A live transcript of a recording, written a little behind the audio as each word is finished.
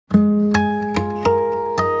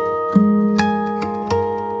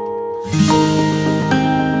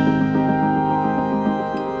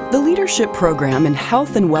leadership program in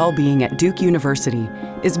health and well-being at Duke University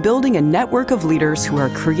is building a network of leaders who are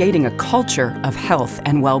creating a culture of health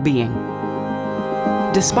and well-being.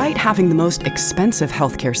 Despite having the most expensive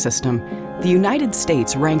healthcare system, the United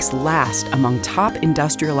States ranks last among top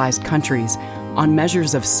industrialized countries on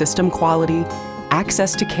measures of system quality,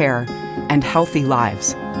 access to care, and healthy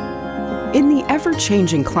lives. In the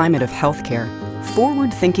ever-changing climate of healthcare,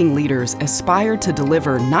 forward-thinking leaders aspire to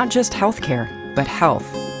deliver not just healthcare, but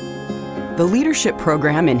health. The leadership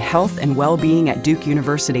program in health and well-being at Duke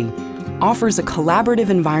University offers a collaborative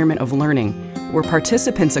environment of learning where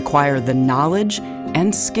participants acquire the knowledge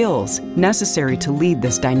and skills necessary to lead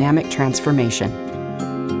this dynamic transformation.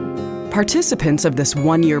 Participants of this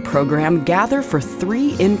one-year program gather for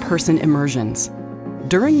 3 in-person immersions.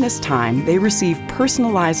 During this time, they receive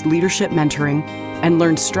personalized leadership mentoring and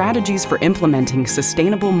learn strategies for implementing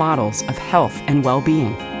sustainable models of health and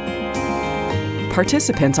well-being.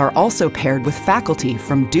 Participants are also paired with faculty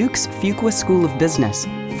from Duke's Fuqua School of Business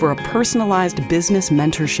for a personalized business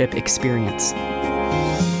mentorship experience.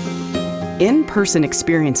 In-person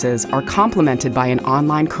experiences are complemented by an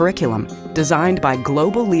online curriculum designed by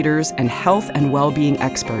global leaders and health and well-being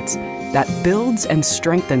experts that builds and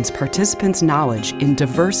strengthens participants' knowledge in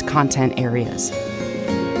diverse content areas.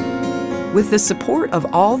 With the support of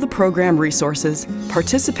all the program resources,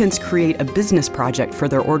 participants create a business project for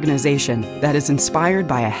their organization that is inspired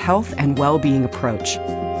by a health and well-being approach.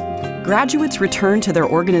 Graduates return to their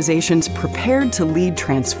organizations prepared to lead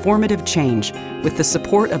transformative change with the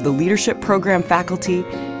support of the leadership program faculty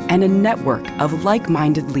and a network of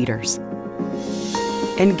like-minded leaders.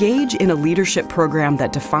 Engage in a leadership program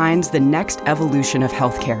that defines the next evolution of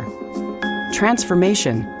healthcare.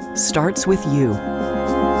 Transformation starts with you.